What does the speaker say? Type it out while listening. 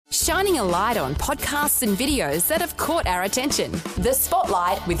shining a light on podcasts and videos that have caught our attention. The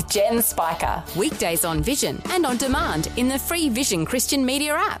Spotlight with Jen Spiker. Weekdays on Vision and on demand in the free Vision Christian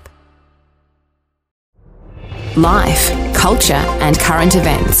Media app. Life, culture and current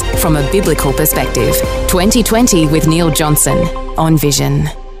events from a biblical perspective. 2020 with Neil Johnson on Vision.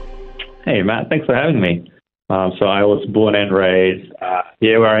 Hey, Matt. Thanks for having me. So I was born and raised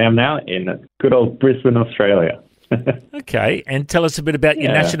here where I am now in good old Brisbane, Australia. Okay, and tell us a bit about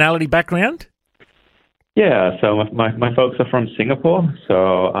your nationality background. Yeah, so my folks are from Singapore,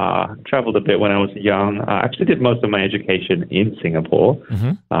 so traveled a bit when I was young. I actually did most of my education in Singapore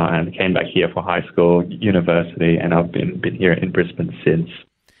and came back here for high school, university, and I've been here in Brisbane since.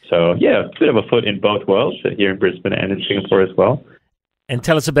 So, yeah, a bit of a foot in both worlds, here in Brisbane and in Singapore as well. And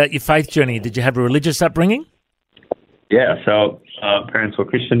tell us about your faith journey. Did you have a religious upbringing? Yeah, so parents were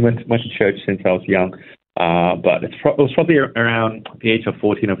Christian, went to church since I was young, but it was probably around the age of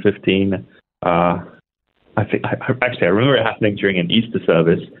 14 or 15. I remember it happening during an Easter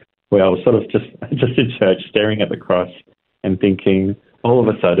service where I was sort of just in church staring at the cross and thinking, all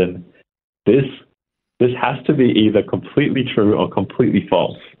of a sudden, this has to be either completely true or completely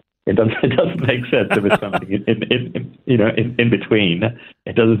false. It doesn't make sense if it's something in between.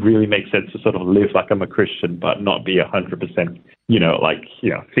 It doesn't really make sense to sort of live like I'm a Christian but not be 100%,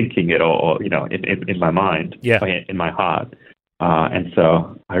 thinking it or in my mind, in my heart. And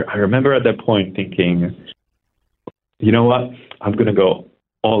so I remember at that point thinking, you know what? I'm going to go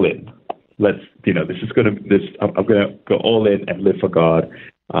all in. I'm going to go all in and live for God.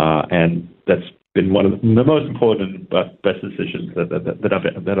 And that's been one of the most important but best decisions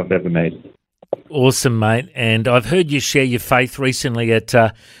that I've ever made. Awesome, mate. And I've heard you share your faith recently at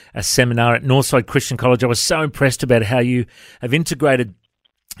a seminar at Northside Christian College. I was so impressed about how you have integrated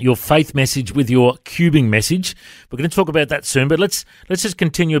your faith message with your cubing message. We're going to talk about that soon, but let's just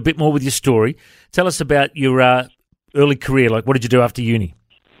continue a bit more with your story. Tell us about your early career. Like, what did you do after uni?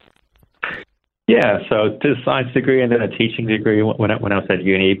 Yeah, so did a science degree and then a teaching degree when I was at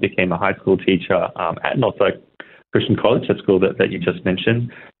uni. Became a high school teacher at Northside Christian College, that school that you just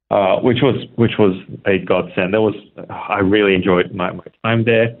mentioned, which was a godsend. I really enjoyed my time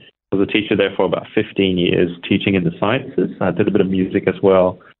there. I was a teacher there for about 15 years, teaching in the sciences. I did a bit of music as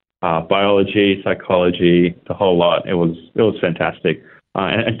well, biology, psychology, the whole lot. It was fantastic.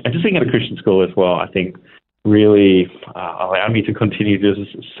 And just being at a Christian school as well, I think really allowed me to continue to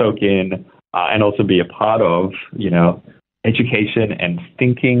just soak in and also be a part of, education and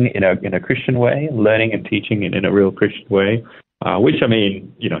thinking in a Christian way, learning and teaching in a real Christian way, which,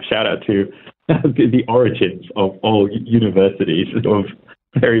 shout out to the origins of all universities of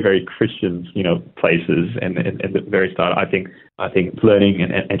very, very Christian, places. And the very start, I think learning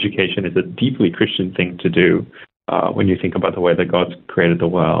and education is a deeply Christian thing to do when you think about the way that God's created the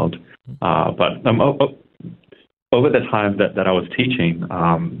world. Over the time that I was teaching,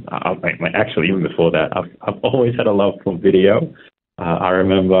 actually even before that, I've always had a love for video. I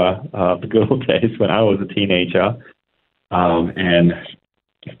remember the good old days when I was a teenager and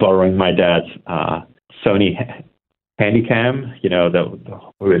borrowing my dad's Sony Handycam,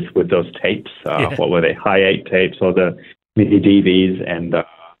 with those tapes. What were they, high 8 tapes or the mini DVs, and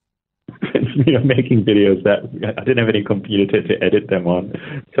making videos that I didn't have any computer to edit them on.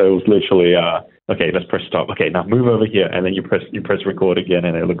 So it was literally, okay, let's press stop. Okay, now move over here, and then you press record again,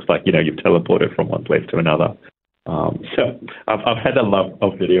 and it looks like you've teleported from one place to another. So I've had a love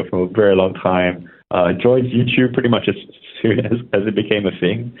of video for a very long time. Joined YouTube pretty much as soon as it became a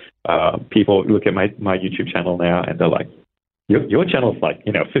thing. People look at my YouTube channel now, and they're like, your channel's like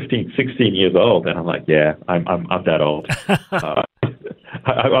 15, 16 years old, and I'm like, yeah, I'm that old.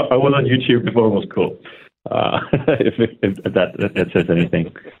 I was on YouTube before it was cool. If that says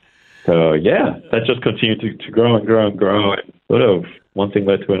anything. So yeah, that just continued to grow and grow and grow. And sort of one thing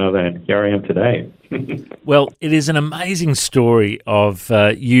led to another, and here I am today. Well, it is an amazing story of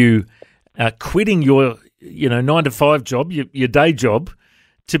you quitting your 9-to-5 job, your day job,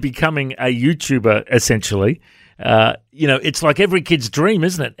 to becoming a YouTuber essentially. It's like every kid's dream,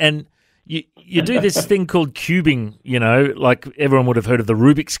 isn't it? And you do this thing called cubing, like everyone would have heard of the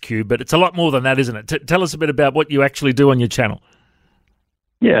Rubik's Cube, but it's a lot more than that, isn't it? Tell us a bit about what you actually do on your channel.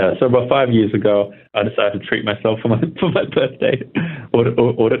 Yeah, so about 5 years ago, I decided to treat myself for my birthday.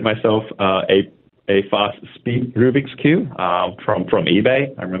 Ordered myself a fast speed Rubik's Cube from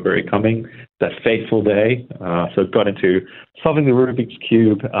eBay. I remember it coming that fateful day. So got into solving the Rubik's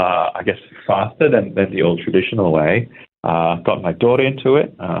Cube, I guess, faster than the old traditional way. Got my daughter into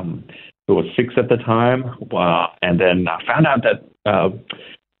it, who was 6 at the time, and then I found out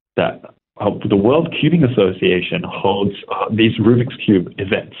that the World Cubing Association holds these Rubik's Cube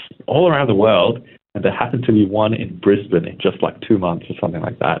events all around the world, and there happened to be one in Brisbane in just like 2 months or something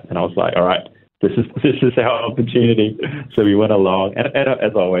like that. And I was like, all right, this is our opportunity. So we went along, and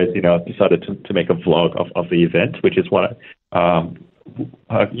as always, decided to make a vlog of the event, which is what I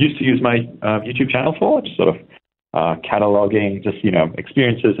used to use my YouTube channel for, just sort of cataloging, just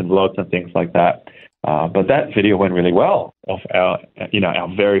experiences and vlogs and things like that. But that video went really well of our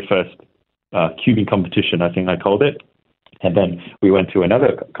very first cubing competition, I think I called it. And then we went to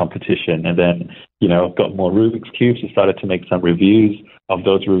another competition, and then, got more Rubik's Cubes. We started to make some reviews of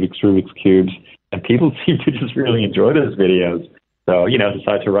those Rubik's Cubes, and people seemed to just really enjoy those videos. So,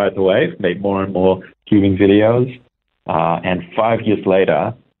 decided to ride the wave, made more and more cubing videos. And 5 years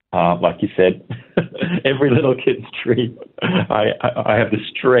later, like you said, every little kid's dream. I have this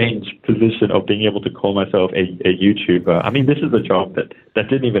strange position of being able to call myself a YouTuber. I mean, this is a job that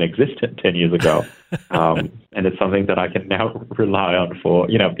didn't even exist 10 years ago. And it's something that I can now rely on for,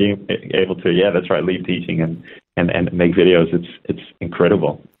 being able to, that's right, leave teaching and make videos. It's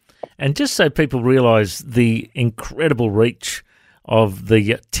incredible. And just so people realize the incredible reach of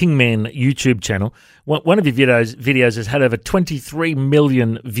the Tingman YouTube channel, one of your videos has had over 23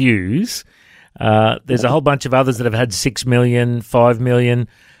 million views. There's a whole bunch of others that have had 6 million, 5 million.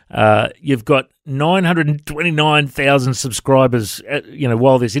 You've got 929,000 subscribers,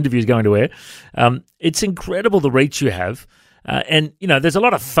 while this interview is going to air. It's incredible the reach you have. And there's a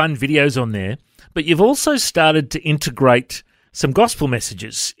lot of fun videos on there, but you've also started to integrate some gospel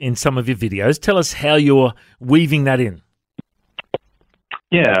messages in some of your videos. Tell us how you're weaving that in.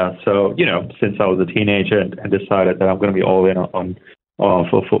 Yeah, so, since I was a teenager and decided that I'm going to be all in on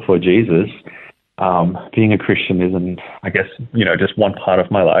for Jesus, being a Christian isn't, I guess, just one part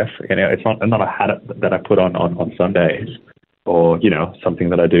of my life. It's not a hat that I put on Sundays, or, something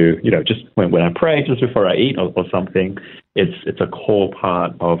that I do, just when I pray, just before I eat or something. It's a core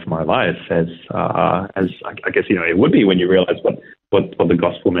part of my life, as I guess, it would be when you realize what the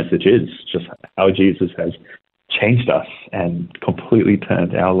gospel message is, just how Jesus has changed us and completely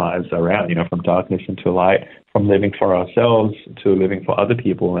turned our lives around, from darkness into light, from living for ourselves to living for other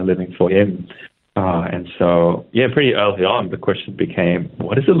people and living for Him. And so, pretty early on, the question became,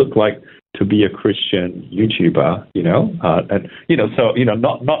 what does it look like to be a Christian YouTuber, not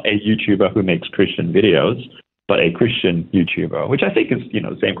a YouTuber who makes Christian videos, but a Christian YouTuber, which I think is,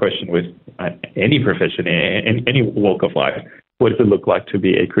 the same question with any profession, in any walk of life. What does it look like to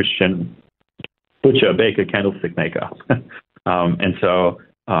be a Christian butcher, baker, candlestick maker? And so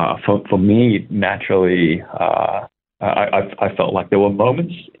for me, naturally, I felt like there were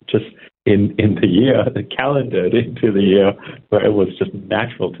moments just in the year, the calendar into the year, where it was just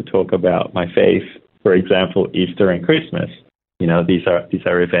natural to talk about my faith. For example, Easter and Christmas. These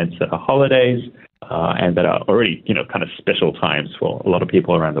are events that are holidays and that are already, kind of special times for a lot of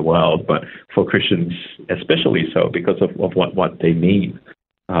people around the world, but for Christians especially so because of what they mean.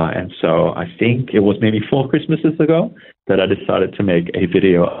 And so I think it was maybe 4 Christmases ago that I decided to make a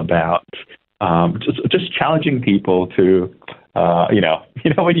video about just challenging people to,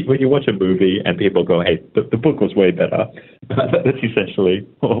 when you watch a movie and people go, hey, the book was way better. That's essentially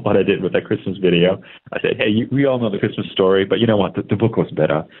what I did with that Christmas video. I said, hey, we all know the Christmas story, but you know what? The book was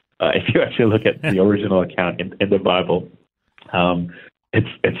better. If you actually look at the original account in the Bible,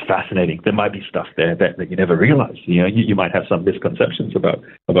 it's fascinating. There might be stuff there that you never realized. You might have some misconceptions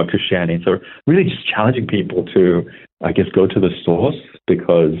about Christianity. So really just challenging people to, I guess, go to the source,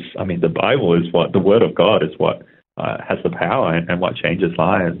 because, the Bible is the Word of God is what has the power and what changes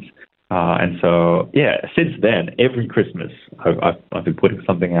lives. And so, since then, every Christmas I've been putting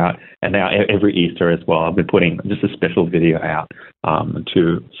something out, and now every Easter as well, I've been putting just a special video out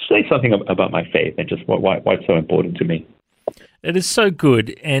to say something about my faith and just why it's so important to me. It is so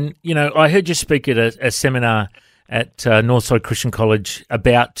good. And, I heard you speak at a seminar at Northside Christian College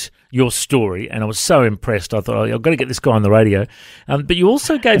about your story, and I was so impressed. I thought, I've got to get this guy on the radio. But you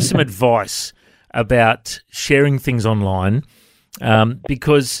also gave some advice about sharing things online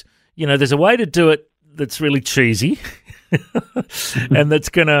because, there's a way to do it that's really cheesy and that's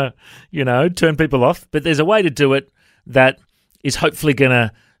going to, turn people off. But there's a way to do it that is hopefully going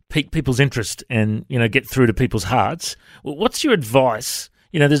to pique people's interest and, get through to people's hearts. Well, what's your advice?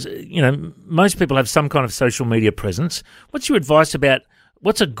 Most people have some kind of social media presence. What's your advice about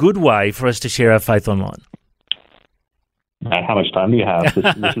what's a good way for us to share our faith online? How much time do you have? This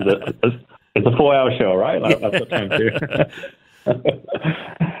is it's a 4-hour show, right? I've got time too.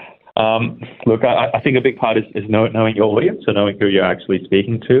 Look, I think a big part is knowing your audience, so knowing who you're actually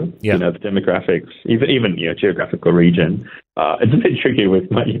speaking to. Yeah. The demographics, even geographical region. It's a bit tricky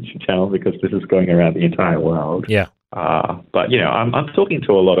with my YouTube channel because this is going around the entire world. Yeah. But I'm talking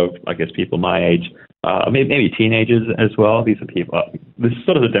to a lot of, I guess, people my age, maybe teenagers as well. These are people. This is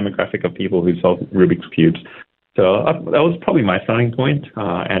sort of the demographic of people who solve Rubik's cubes. So that was probably my starting point.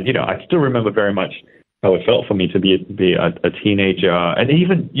 And I still remember very much how it felt for me to be a teenager, and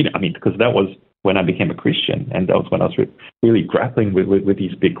even because that was when I became a Christian, and that was when I was really grappling with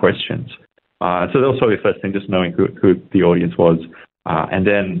these big questions. So that was probably the first thing, just knowing who the audience was. And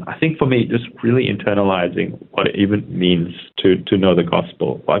then I think for me, just really internalizing what it even means to know the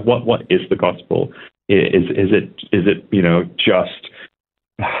gospel. Like what is the gospel? Is it just,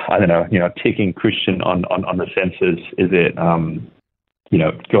 I don't know, ticking Christian on the census? Is it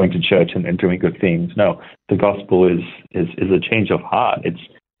going to church and doing good things? No, the gospel is a change of heart.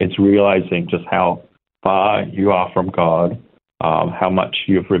 It's realizing just how far you are from God, how much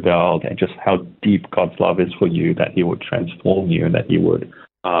you've rebelled, and just how deep God's love is for you, that He would transform you, and that He would,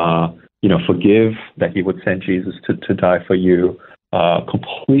 forgive, that He would send Jesus to die for you,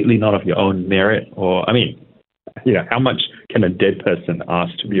 completely not of your own merit. Or, how much can a dead person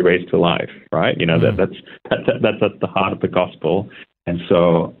ask to be raised to life, right? That's at the heart of the gospel. And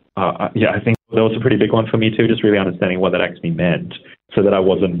so, I think that was a pretty big one for me too, just really understanding what that actually meant, so that I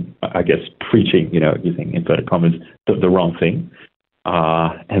wasn't, I guess, preaching, using inverted commas, the wrong thing.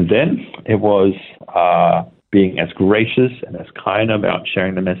 And then it was being as gracious and as kind about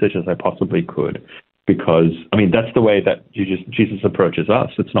sharing the message as I possibly could, because, that's the way that Jesus approaches us.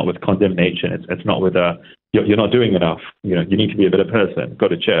 It's not with condemnation. It's not with you're not doing enough. You need to be a better person. Go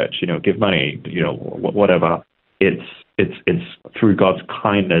to church. Give money. Whatever. It's through God's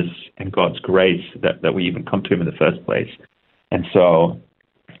kindness and God's grace that we even come to Him in the first place. And so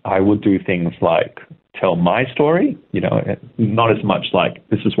I would do things like tell my story, not as much like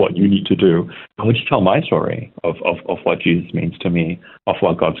this is what you need to do. I would just tell my story of what Jesus means to me, of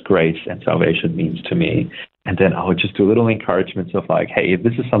what God's grace and salvation means to me. And then I would just do little encouragements of like, hey, if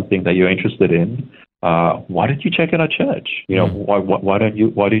this is something that you're interested in, why don't you check out our church? Why don't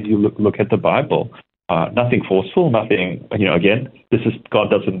you look at the Bible? Nothing forceful, nothing, again, God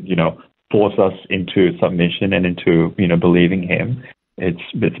doesn't, force us into submission and into, believing Him. It's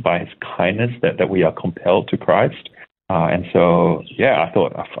by His kindness that we are compelled to Christ. And so, I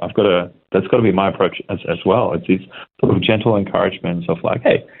thought that's got to be my approach as well. It's these sort of gentle encouragements of like,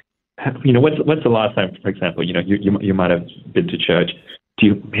 hey, when's the last time, for example, you might have been to church.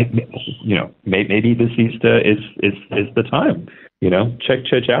 Maybe this Easter is the time. Check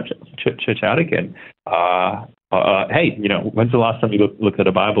church out again. Hey, when's the last time you looked at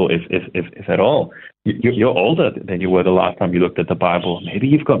a Bible, if at all? You're older than you were the last time you looked at the Bible. Maybe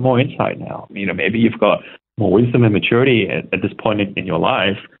you've got more insight now. Maybe you've got more wisdom and maturity at this point in your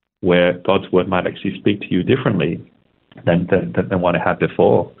life, where God's word might actually speak to you differently than what it had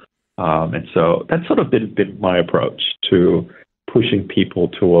before. And so that's sort of been my approach to pushing people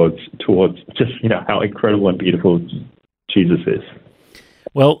towards just how incredible and beautiful Jesus is.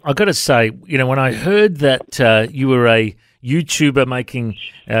 Well, I've got to say, when I heard that you were a YouTuber making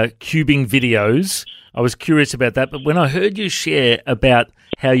cubing videos, I was curious about that. But when I heard you share about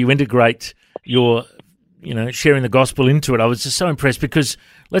how you integrate your, sharing the gospel into it, I was just so impressed, because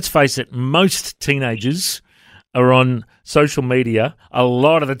let's face it, most teenagers are on social media a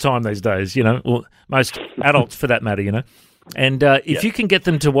lot of the time these days, or most adults for that matter, And if you can get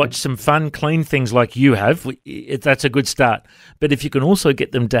them to watch some fun, clean things like you have, that's a good start. But if you can also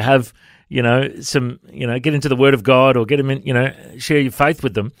get them to have, some, get into the Word of God, or get them in, share your faith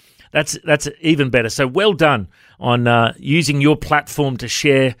with them, that's even better. So well done on using your platform to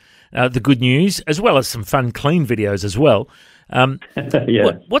share the good news, as well as some fun, clean videos as well.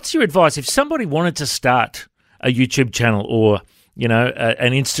 What's your advice if somebody wanted to start a YouTube channel, or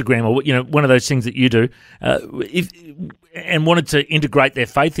an Instagram, or one of those things that you do, and wanted to integrate their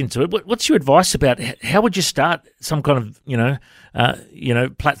faith into it? What's your advice about how would you start some kind of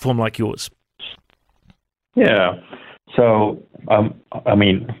platform like yours? Yeah. So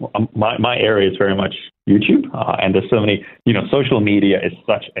my area is very much YouTube, and there's so many. Social media is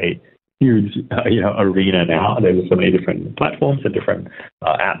such a huge arena now. There's so many different platforms and different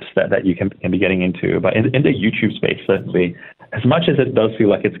apps that you can be getting into. But in the YouTube space, certainly, as much as it does feel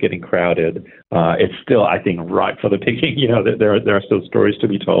like it's getting crowded, it's still, I think, ripe for the picking. There are still stories to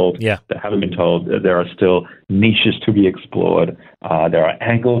be told that haven't been told. There are still niches to be explored. There are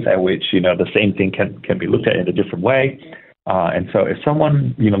angles at which the same thing can be looked at in a different way. And so if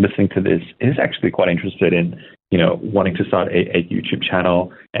someone, listening to this is actually quite interested in, wanting to start a YouTube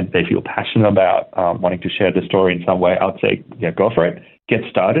channel and they feel passionate about wanting to share the story in some way, I would say, go for it. Get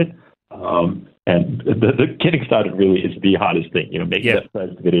started. And the getting started really is the hardest thing. Making that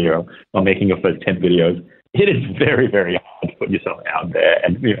first video or making your first 10 videos, it is very, very hard to put yourself out there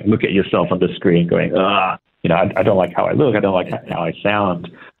and look at yourself on the screen going, I don't like how I look. I don't like how I sound.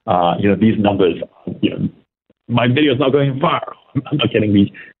 These numbers, my video's not going far. I'm not getting these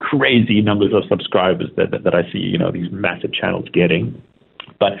crazy numbers of subscribers that I see, these massive channels getting.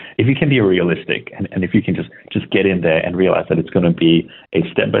 But if you can be realistic and if you can just get in there and realize that it's going to be a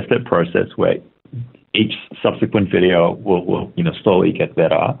step-by-step process where each subsequent video will slowly get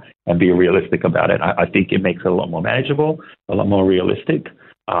better and be realistic about it, I think it makes it a lot more manageable, a lot more realistic.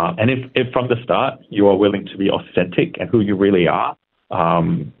 And if from the start you are willing to be authentic and who you really are,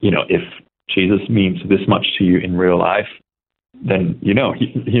 if Jesus means this much to you in real life, then,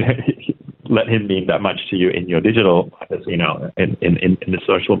 let him mean that much to you in your digital life, in the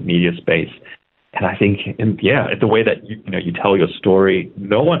social media space. And I think, the way that you tell your story,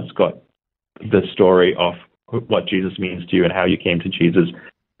 no one's got the story of what Jesus means to you and how you came to Jesus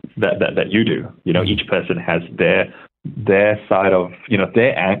that you do. Each person has their side of,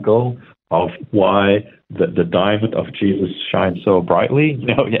 their angle of why the diamond of Jesus shines so brightly.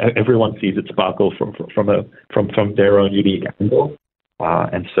 Everyone sees it sparkle from their own unique angle.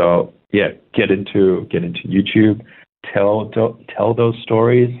 And so, get into YouTube, tell those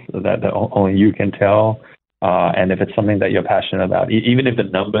stories that only you can tell. And if it's something that you're passionate about, even if the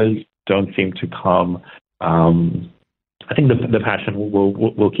numbers don't seem to come, I think the passion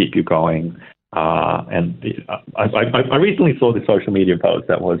will keep you going. And I recently saw the social media post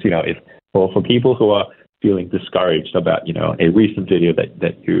that was, if for people who are feeling discouraged about, a recent video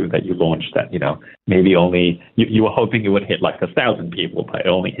that you launched that, maybe only you were hoping it would hit like 1,000 people, but it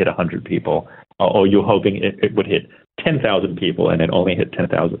only hit 100 people, or you're hoping it would hit 10,000 people and it only hit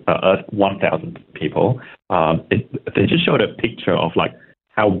 1,000 people. They just showed a picture of like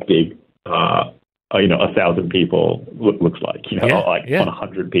how big 1,000 people looks like, on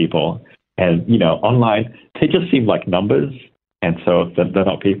 100 people, and online they just seem like numbers. And so they're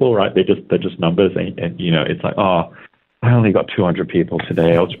not people, right? They're just numbers, and it's like, oh, I only got 200 people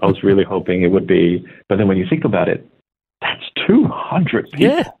today. I was really hoping it would be, but then when you think about it, that's 200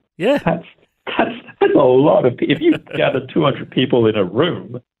 people. Yeah. That's a lot of people. If you gathered 200 people in a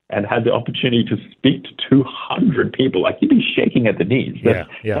room and had the opportunity to speak to 200 people, like, you'd be shaking at the knees. That's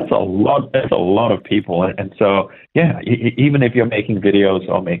a lot. That's a lot of people, and so even if you're making videos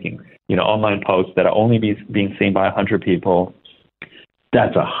or making online posts that are only being seen by 100 people.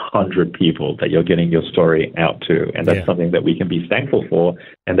 That's 100 people that you're getting your story out to. And that's something that we can be thankful for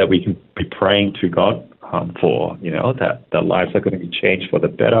and that we can be praying to God for, that their lives are going to be changed for the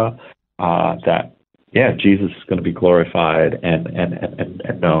better, that, Jesus is going to be glorified and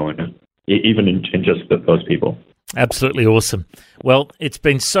known, even in just those people. Absolutely awesome. Well, it's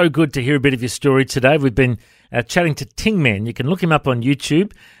been so good to hear a bit of your story today. We've been chatting to Tingman. You can look him up on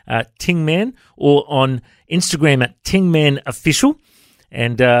YouTube, Tingman, or on Instagram at Tingman Official.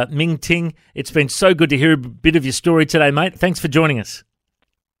 And Ming Ting, it's been so good to hear a bit of your story today, mate. Thanks for joining us.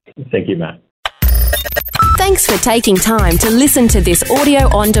 Thank you, Matt. Thanks for taking time to listen to this audio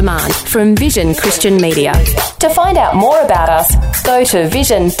on demand from Vision Christian Media. To find out more about us, go to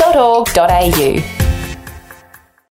vision.org.au.